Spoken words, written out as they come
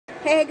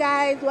Hey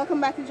guys, welcome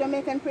back to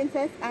Jamaican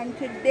Princess, and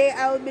today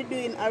I will be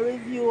doing a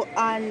review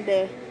on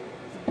the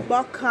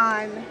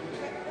Buchan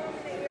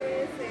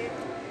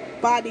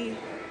body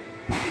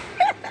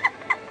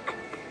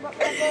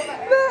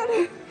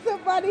the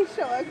body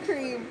shower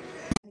cream.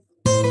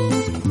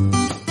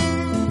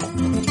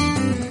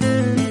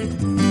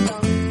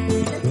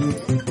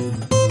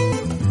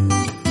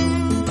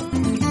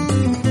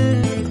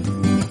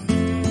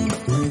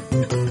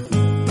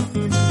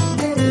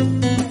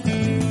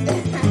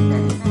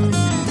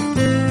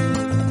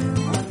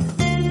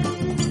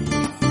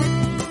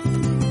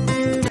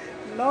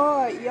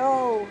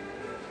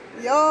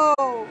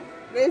 Yo,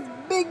 this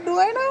big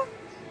doina,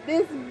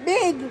 this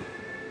big.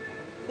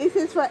 This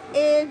is for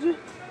age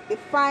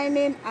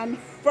defining and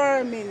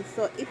firming.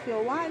 So if you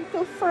want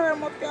to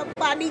firm up your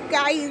body,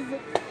 guys.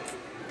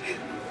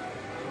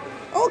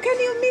 Oh, can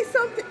you miss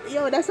something?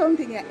 Yo, that's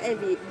something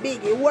heavy,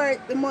 big, it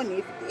worth the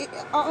money.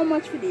 How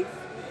much for this?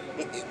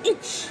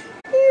 Itch.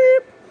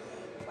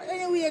 But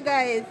anyway,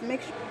 guys,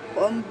 make sure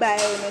come buy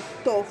on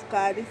stuff,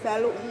 cause this a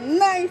look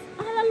nice.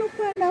 I look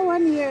at that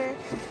one here.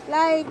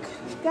 Like,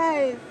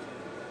 guys,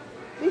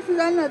 this is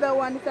another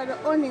one. This is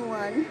the only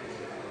one,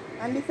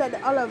 and this is the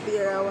aloe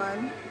vera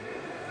one.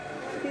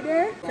 See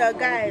there? So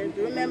guys,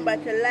 remember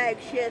to like,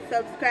 share,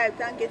 subscribe.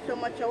 Thank you so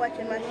much for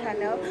watching my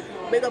channel.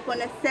 Big up on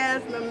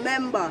yourself.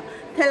 Remember,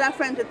 tell a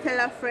friend to tell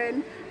a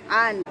friend,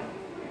 and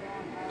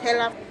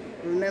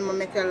remember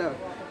me tell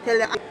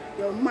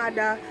your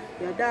mother,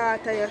 your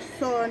daughter, your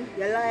son,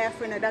 your lawyer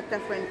friend, your doctor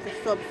friend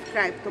to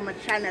subscribe to my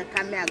channel.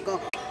 Come here,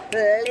 go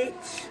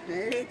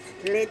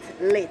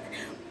lit.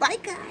 Bye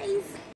guys.